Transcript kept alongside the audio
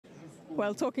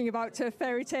Well, talking about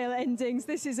fairy tale endings,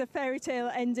 this is a fairy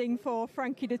tale ending for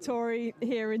Frankie Dettori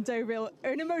here in Deauville.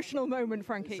 An emotional moment,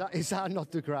 Frankie. It's hard not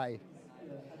to cry.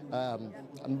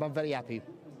 I'm very happy.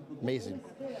 Amazing.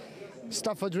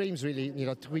 Stuff for dreams, really, you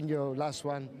know, to win your last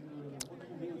one.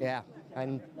 Yeah,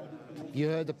 and you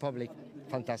heard the public.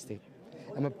 Fantastic.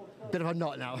 I'm a bit of a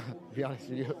knot now, to be honest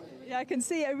with you. Yeah, I can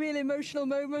see a real emotional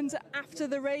moment after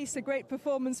the race, a great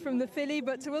performance from the filly,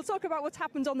 but we'll talk about what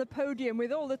happened on the podium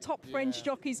with all the top French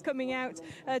jockeys coming out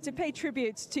to pay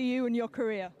tribute to you and your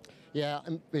career. Yeah,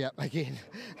 again,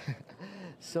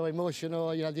 so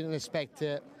emotional, you know, I didn't expect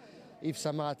Yves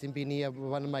Saint-Martin being here,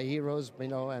 one of my heroes, you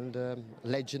know, and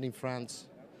legend in France.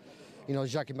 You know,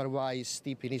 Jacques le Marois is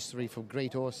steep in history for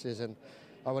great horses, and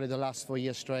I won it the last 4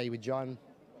 years straight with John.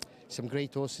 Some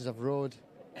great horses I've rode.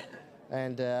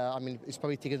 And I mean, it's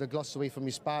probably taken the gloss away from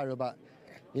Miss Sparrow, but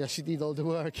you know, she did all the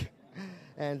work.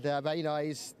 And but you know,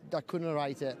 I couldn't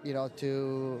write it. You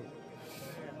know,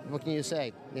 what can you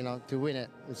say? You know, to win it,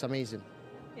 it's amazing.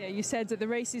 Yeah, you said that the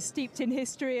race is steeped in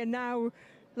history, and now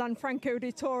Frankie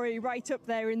Dettori right up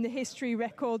there in the history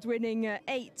record, winning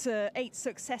eight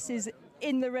successes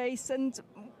in the race. And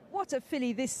what a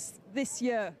filly this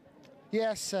year!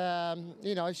 Yes,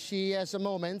 you know, she has a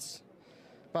moments.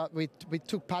 But we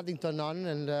took Paddington on,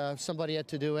 and somebody had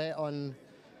to do it on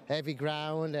heavy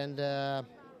ground, and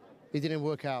it didn't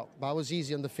work out. But I was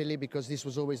easy on the filly because this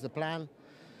was always the plan.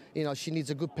 You know, she needs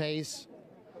a good pace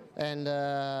and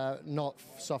not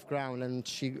soft ground, and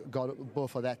she got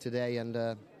both of that today.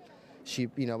 And she,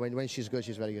 you know, when she's good,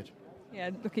 she's very good.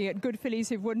 Yeah, looking at good fillies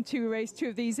who've won two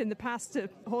of these in the past,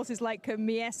 horses like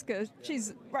Mieska,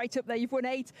 she's right up there. You've won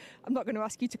 8. I'm not going to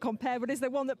ask you to compare, but is there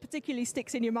one that particularly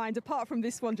sticks in your mind apart from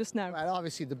this one just now? Well,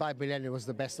 obviously the Millennium was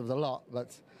the best of the lot,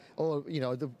 but all, you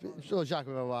know, all Jacques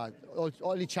le Marois,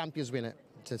 only champions win it.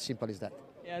 It's as simple as that.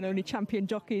 Yeah, and only champion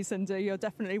jockeys, and you're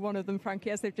definitely one of them,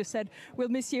 Frankie. As they've just said, we'll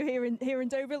miss you here in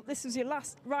Deauville. This was your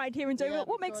last ride here in Deauville. Yeah,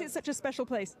 what makes it such a special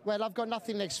place? Well, I've got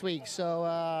nothing next week,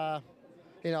 so.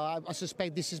 You know, I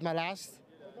suspect this is my last.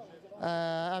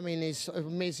 I mean, it's an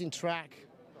amazing track.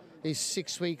 It's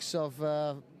 6 weeks of,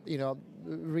 you know,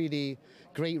 really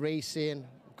great racing,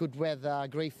 good weather,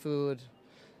 great food.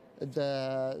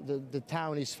 The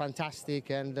town is fantastic,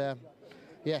 and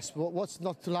yes, what's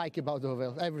not to like about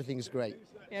Deauville? Everything's great.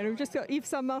 Yeah, we've just got Yves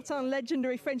Saint-Martin,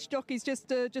 legendary French jockeys,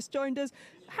 just joined us.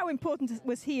 How important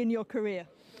was he in your career?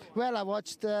 Well, I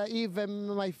watched Yves and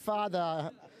my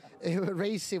father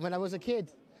racing when I was a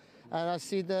kid, and I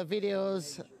see the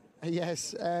videos.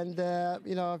 Yes, and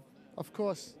you know, of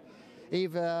course,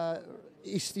 Yves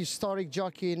is historic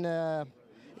jockey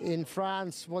in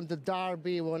France, won the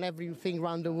Derby, won everything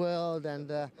around the world,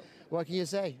 and what can you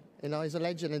say? You know, he's a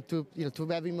legend, and to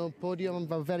have him on podium,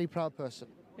 I'm a very proud person.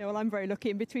 Yeah, well, I'm very lucky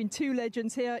in between two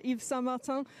legends here, Yves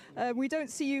Saint-Martin. We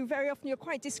don't see you very often. You're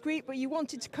quite discreet, but you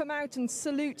wanted to come out and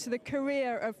salute the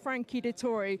career of Frankie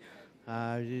Dettori.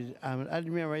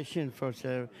 Admiration for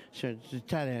the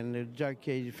talent, the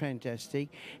jockey is fantastic.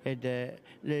 And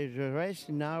the rest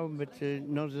now, but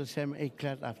not the same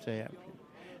éclat after.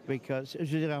 Because,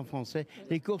 je dirais en français,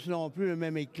 les courses n'auront plus le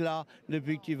même éclat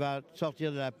depuis que tu vas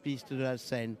sortir de la piste, de la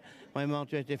scène. Vraiment,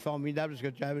 tu as été formidable parce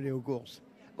que tu as amené aux courses.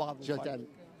 Bravo. Je t'aime.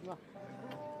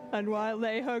 And while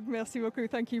they hug, merci beaucoup,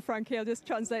 thank you, Frankie. I'll just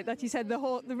translate that. He said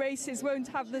the races won't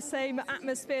have the same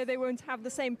atmosphere, they won't have the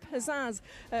same pizzazz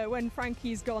when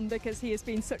Frankie's gone, because he has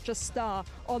been such a star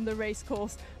on the race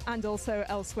course and also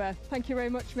elsewhere. Thank you very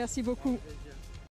much, merci beaucoup.